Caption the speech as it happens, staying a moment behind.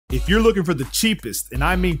If you're looking for the cheapest, and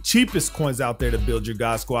I mean cheapest coins out there to build your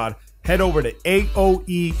God Squad, head over to AOEAH.com.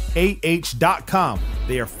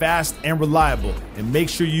 They are fast and reliable, and make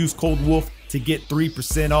sure you use code WOLF to get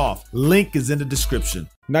 3% off. Link is in the description.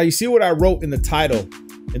 Now you see what I wrote in the title,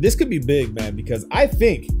 and this could be big, man, because I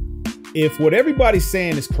think if what everybody's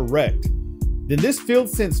saying is correct, then this field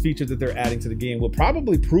sense feature that they're adding to the game will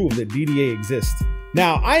probably prove that DDA exists.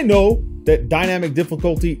 Now, I know that dynamic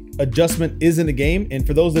difficulty adjustment is in the game, and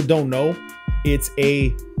for those that don't know, it's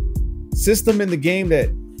a system in the game that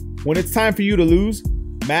when it's time for you to lose,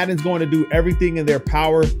 Madden's going to do everything in their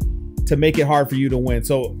power to make it hard for you to win.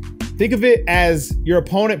 So think of it as your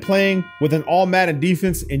opponent playing with an all Madden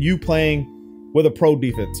defense and you playing with a pro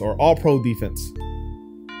defense or all pro defense.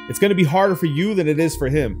 It's going to be harder for you than it is for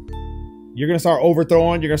him. You're going to start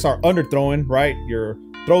overthrowing, you're going to start underthrowing, right? Your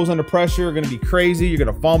throws under pressure are going to be crazy. You're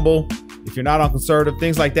going to fumble if you're not on conservative,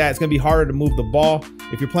 things like that. It's going to be harder to move the ball.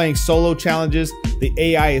 If you're playing solo challenges, the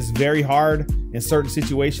AI is very hard in certain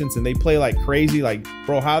situations and they play like crazy. Like,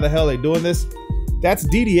 bro, how the hell are they doing this? That's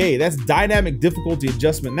DDA. That's dynamic difficulty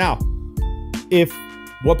adjustment. Now, if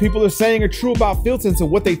what people are saying are true about field sense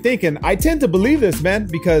and what they think, and I tend to believe this, man,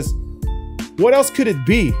 because what else could it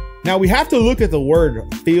be? Now, we have to look at the word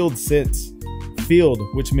field sense. Field,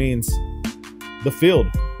 which means the field,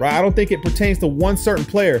 right? I don't think it pertains to one certain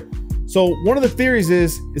player. So one of the theories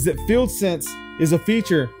is that field sense is a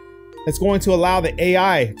feature that's going to allow the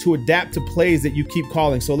AI to adapt to plays that you keep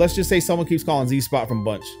calling. So let's just say someone keeps calling Z spot from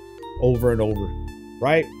bunch over and over,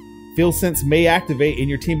 right? Field sense may activate and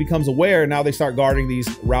your team becomes aware, and now they start guarding these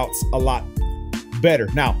routes a lot better.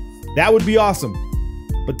 Now, that would be awesome,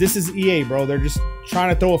 but this is EA, bro. They're just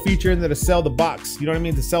trying to throw a feature in there to sell the box, you know what I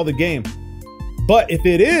mean? To sell the game. But if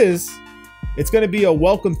it is, it's going to be a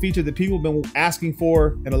welcome feature that people have been asking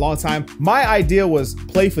for in a long time. My idea was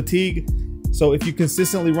play fatigue. So if you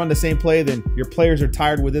consistently run the same play, then your players are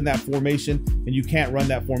tired within that formation and you can't run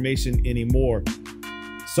that formation anymore.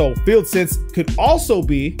 So field sense could also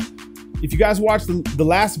be, if you guys watched the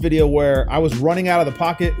last video where I was running out of the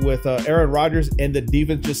pocket with Aaron Rodgers and the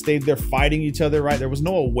defense just stayed there fighting each other, right? There was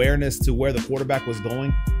no awareness to where the quarterback was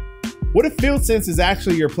going. What if field sense is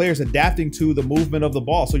actually your players adapting to the movement of the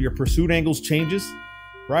ball? So your pursuit angles changes,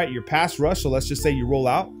 right? Your pass rush, so let's just say you roll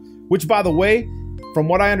out, which by the way, from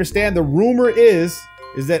what I understand, the rumor is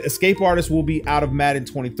that Escape Artist will be out of Madden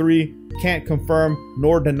 23. Can't confirm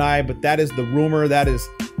nor deny, but that is the rumor. That is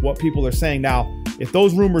what people are saying. Now, if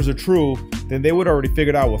those rumors are true, then they would already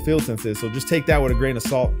figured out what field sense is. So just take that with a grain of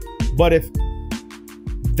salt. But if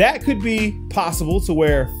that could be possible to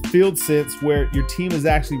where field sense, where your team is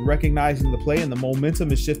actually recognizing the play and the momentum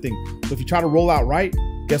is shifting. So if you try to roll out right,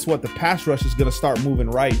 guess what? The pass rush is going to start moving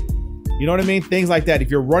right. You know what I mean? Things like that. If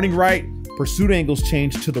you're running right, pursuit angles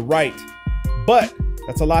change to the right. But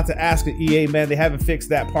that's a lot to ask of EA, man. They haven't fixed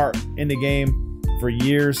that part in the game for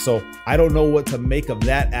years. So I don't know what to make of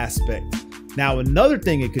that aspect. Now, another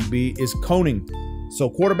thing it could be is coning. So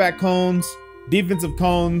quarterback cones, defensive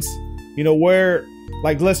cones, you know, where,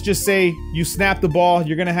 like, let's just say you snap the ball,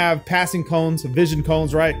 you're going to have passing cones, vision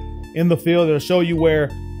cones, right, in the field. It'll show you where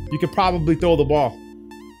you could probably throw the ball.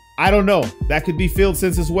 I don't know. That could be field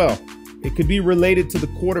sense as well. It could be related to the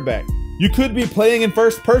quarterback. You could be playing in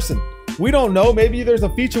first person. We don't know. Maybe there's a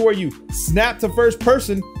feature where you snap to first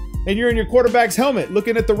person and you're in your quarterback's helmet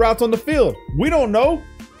looking at the routes on the field. We don't know.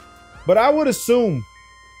 But I would assume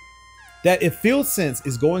that if field sense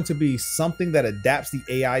is going to be something that adapts the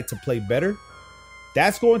AI to play better,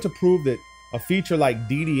 that's going to prove that a feature like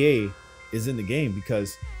DDA is in the game,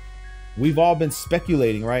 because we've all been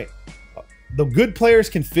speculating, right? The good players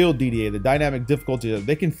can feel DDA, the dynamic difficulty.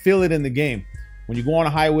 They can feel it in the game. When you go on a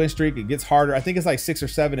high win streak, it gets harder. I think it's like 6 or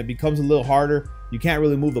 7. It becomes a little harder. You can't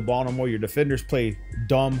really move the ball no more. Your defenders play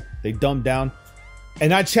dumb. They dumb down.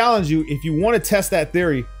 And I challenge you, if you want to test that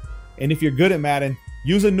theory, and if you're good at Madden,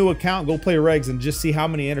 use a new account, go play regs, and just see how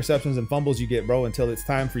many interceptions and fumbles you get, bro, until it's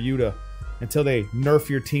time for you to, until they nerf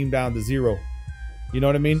your team down to 0. You know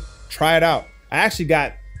what I mean? Try it out. I actually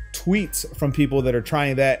got tweets from people that are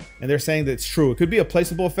trying that, and they're saying that it's true. It could be a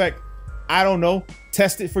placeable effect. I don't know.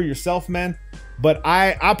 Test it for yourself, man. But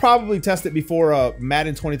I'll probably test it before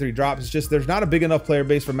Madden 23 drops. It's just there's not a big enough player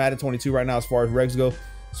base for Madden 22 right now as far as regs go.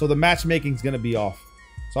 So the matchmaking is going to be off.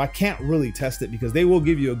 So I can't really test it, because they will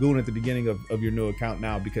give you a goon at the beginning of your new account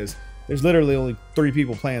now, because there's literally only 3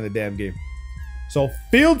 people playing the damn game. So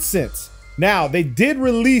field sense. Now, they did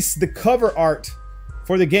release the cover art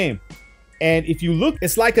for the game. And if you look,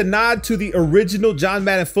 it's like a nod to the original John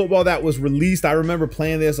Madden football that was released. I remember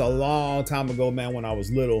playing this a long time ago, man, when I was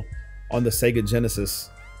little on the Sega Genesis.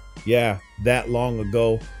 Yeah, that long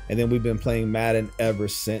ago. And then we've been playing Madden ever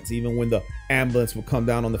since, even when the ambulance would come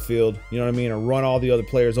down on the field, you know what I mean, and run all the other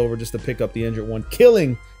players over just to pick up the injured one,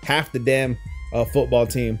 killing half the damn football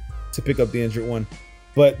team to pick up the injured one.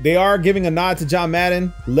 But they are giving a nod to John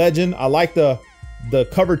Madden, legend. I like the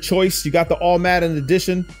cover choice. You got the all Madden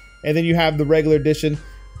edition, and then you have the regular edition.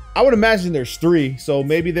 I would imagine there's 3, so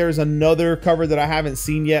maybe there's another cover that I haven't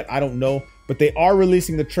seen yet. I don't know, but they are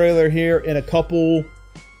releasing the trailer here in a couple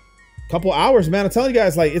hours, man. I'm telling you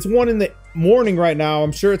guys, like, it's 1 in the morning right now.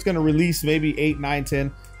 I'm sure it's going to release maybe 8, 9,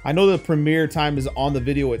 10. I know the premiere time is on the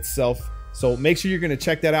video itself, so make sure you're going to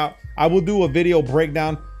check that out. I will do a video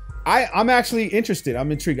breakdown. I'm actually interested.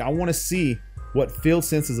 I'm intrigued. I want to see what Field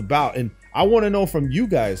Sense is about, and I want to know from you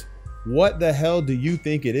guys, what the hell do you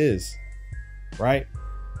think it is, right?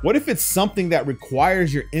 What if it's something that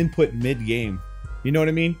requires your input mid-game? You know what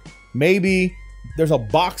I mean? Maybe there's a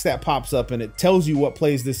box that pops up and it tells you what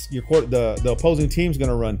plays the opposing team's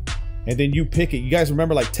gonna run, and then you pick it. You guys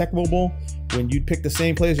remember like Tecmo Bowl when you'd pick the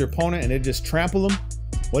same play as your opponent and it just trample them?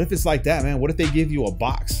 What if it's like that, man? What if they give you a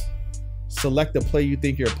box? Select the play you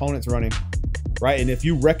think your opponent's running, right? And if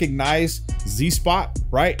you recognize Z-spot,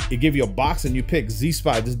 right, it give you a box and you pick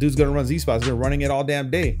Z-spot. This dude's gonna run Z-spot. He's been running it all damn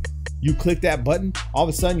day. You click that button, all of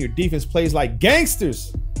a sudden your defense plays like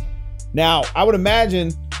gangsters. Now, I would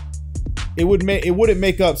imagine it wouldn't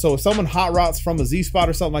make up. So if someone hot routes from a Z-spot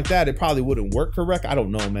or something like that, it probably wouldn't work correct. I don't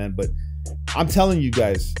know, man, but I'm telling you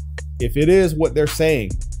guys, if it is what they're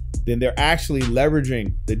saying, then they're actually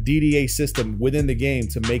leveraging the DDA system within the game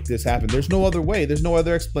to make this happen. There's no other way. There's no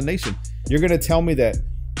other explanation. You're going to tell me that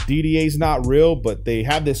DDA is not real, but they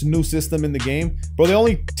have this new system in the game? Bro, they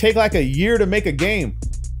only take like a year to make a game.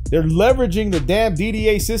 They're leveraging the damn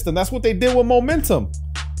DDA system. That's what they did with Momentum,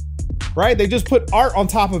 right? They just put art on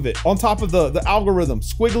top of it, on top of the algorithm,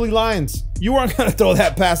 squiggly lines. You weren't going to throw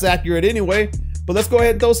that pass accurate anyway, but let's go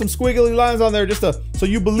ahead and throw some squiggly lines on there just so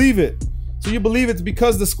you believe it. So you believe it's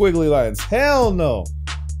because the squiggly lines. Hell no.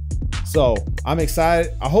 So I'm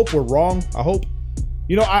excited. I hope we're wrong. I hope,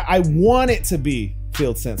 you know, I want it to be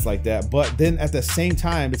Field Sense like that, but then at the same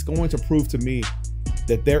time, it's going to prove to me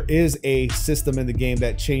that there is a system in the game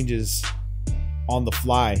that changes on the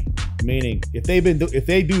fly. Meaning, if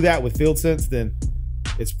they do that with Field Sense, then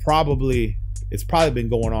it's probably been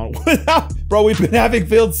going on without. Bro, we've been having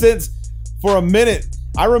Field Sense for a minute.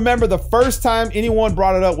 I remember the first time anyone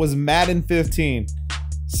brought it up was Madden 15.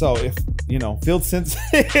 So if, you know, Field Sense,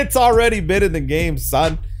 it's already been in the game,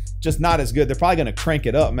 son. Just not as good. They're probably gonna crank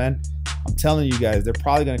it up, man. I'm telling you guys, they're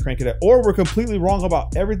probably gonna crank it up. Or we're completely wrong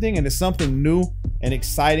about everything and it's something new and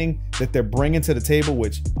exciting that they're bringing to the table,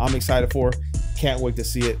 which I'm excited for. Can't wait to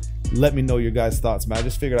see it. Let me know your guys' thoughts, man. I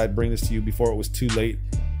just figured I'd bring this to you before it was too late.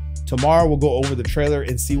 Tomorrow we'll go over the trailer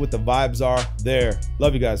and see what the vibes are there.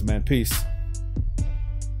 Love you guys, man. Peace.